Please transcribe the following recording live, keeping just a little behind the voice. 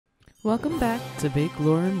Welcome back to Bake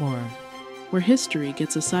Lore and More, where history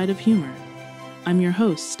gets a side of humor. I'm your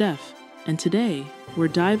host, Steph, and today we're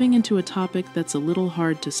diving into a topic that's a little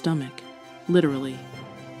hard to stomach. Literally.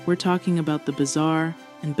 We're talking about the bizarre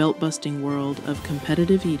and belt-busting world of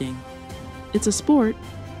competitive eating. It's a sport,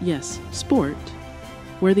 yes, sport,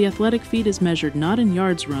 where the athletic feat is measured not in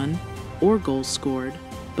yards run or goals scored,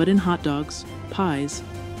 but in hot dogs, pies,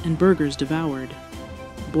 and burgers devoured.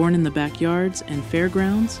 Born in the backyards and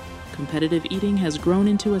fairgrounds, competitive eating has grown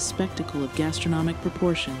into a spectacle of gastronomic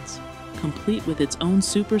proportions, complete with its own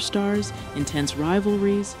superstars, intense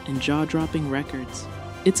rivalries, and jaw-dropping records.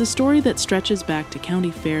 It's a story that stretches back to county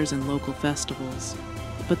fairs and local festivals.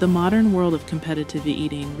 But the modern world of competitive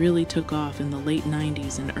eating really took off in the late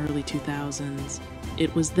 90s and early 2000s.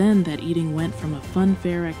 It was then that eating went from a fun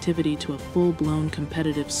fair activity to a full-blown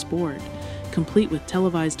competitive sport, complete with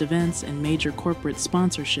televised events and major corporate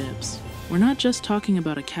sponsorships. We're not just talking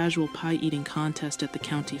about a casual pie-eating contest at the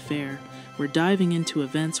county fair. We're diving into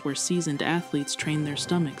events where seasoned athletes train their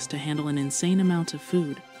stomachs to handle an insane amount of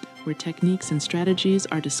food, where techniques and strategies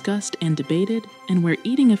are discussed and debated, and where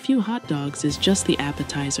eating a few hot dogs is just the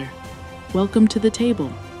appetizer. Welcome to the table.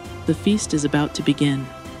 The feast is about to begin.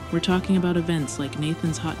 We're talking about events like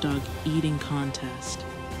Nathan's Hot Dog Eating Contest,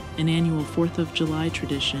 an annual 4th of July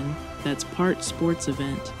tradition that's part sports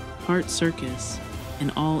event, part circus,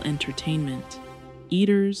 and all entertainment.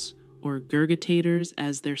 Eaters, or gurgitators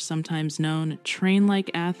as they're sometimes known, train like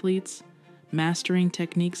athletes, mastering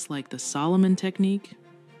techniques like the Solomon technique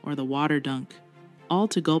or the water dunk, all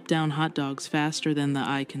to gulp down hot dogs faster than the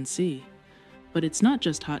eye can see. But it's not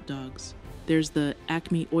just hot dogs. There's the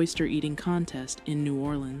Acme Oyster Eating Contest in New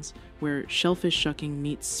Orleans, where shellfish shucking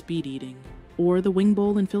meets speed eating, or the Wing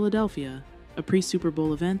Bowl in Philadelphia, a pre-Super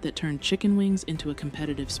Bowl event that turned chicken wings into a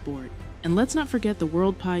competitive sport. And let's not forget the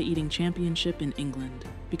World Pie Eating Championship in England,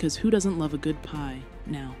 because who doesn't love a good pie?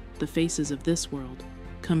 Now, the faces of this world.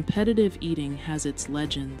 Competitive eating has its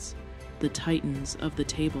legends, the titans of the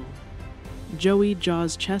table. Joey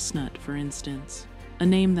Jaws Chestnut, for instance, a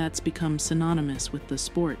name that's become synonymous with the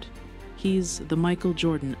sport. He's the Michael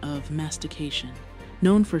Jordan of mastication,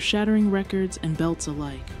 known for shattering records and belts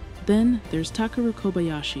alike. Then there's Takeru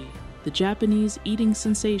Kobayashi, the Japanese eating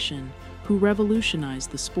sensation who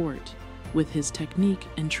revolutionized the sport with his technique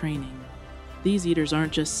and training. These eaters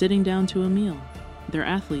aren't just sitting down to a meal. They're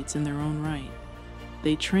athletes in their own right.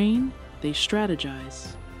 They train, they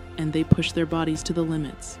strategize, and they push their bodies to the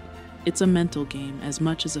limits. It's a mental game as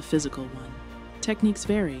much as a physical one. Techniques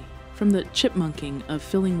vary, from the chipmunking of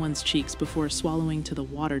filling one's cheeks before swallowing to the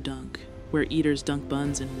water dunk, where eaters dunk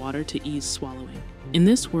buns in water to ease swallowing. In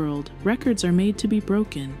this world, records are made to be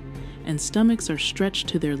broken, and stomachs are stretched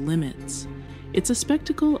to their limits. It's a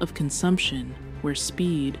spectacle of consumption, where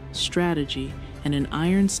speed, strategy, and an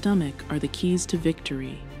iron stomach are the keys to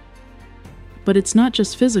victory. But it's not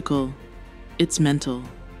just physical, it's mental.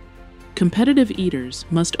 Competitive eaters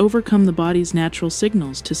must overcome the body's natural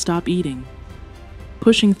signals to stop eating,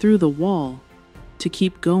 pushing through the wall to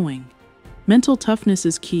keep going. Mental toughness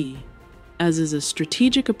is key, as is a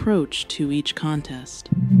strategic approach to each contest.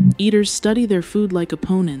 Eaters study their food like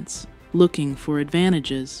opponents, looking for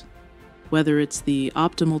advantages, whether it's the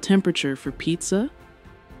optimal temperature for pizza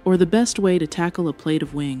or the best way to tackle a plate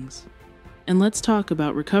of wings. And let's talk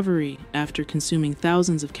about recovery after consuming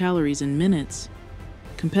thousands of calories in minutes.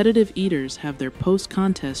 Competitive eaters have their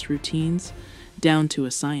post-contest routines down to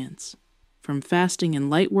a science, from fasting and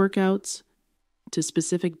light workouts to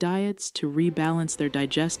specific diets to rebalance their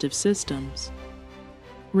digestive systems.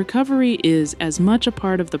 Recovery is as much a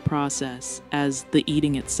part of the process as the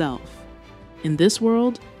eating itself. In this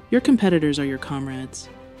world, your competitors are your comrades.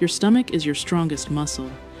 Your stomach is your strongest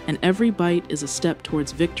muscle, and every bite is a step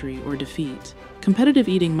towards victory or defeat. Competitive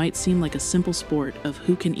eating might seem like a simple sport of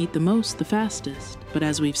who can eat the most the fastest, but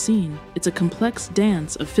as we've seen, it's a complex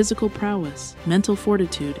dance of physical prowess, mental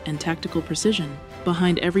fortitude, and tactical precision.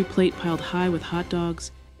 Behind every plate piled high with hot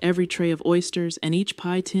dogs, every tray of oysters, and each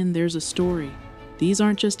pie tin, there's a story. These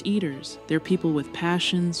aren't just eaters, they're people with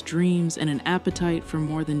passions, dreams, and an appetite for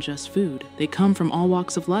more than just food. They come from all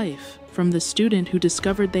walks of life, from the student who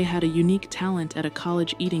discovered they had a unique talent at a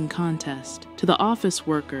college eating contest, to the office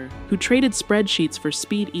worker who traded spreadsheets for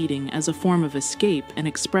speed eating as a form of escape and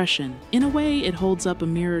expression. In a way, it holds up a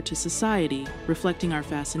mirror to society, reflecting our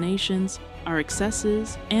fascinations, our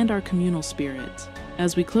excesses, and our communal spirit.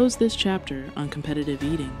 As we close this chapter on competitive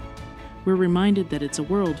eating, we're reminded that it's a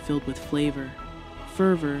world filled with flavor,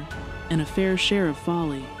 fervor, and a fair share of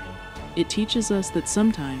folly. It teaches us that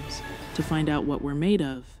sometimes, to find out what we're made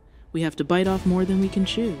of, we have to bite off more than we can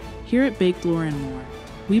chew. Here at Bake Lore and More,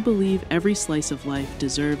 We believe every slice of life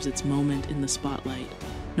deserves its moment in the spotlight,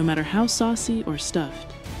 no matter how saucy or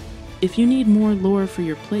stuffed. If you need more lore for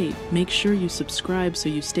your plate, make sure you subscribe so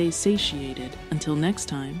you stay satiated. Until next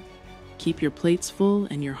time, keep your plates full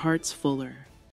and your hearts fuller.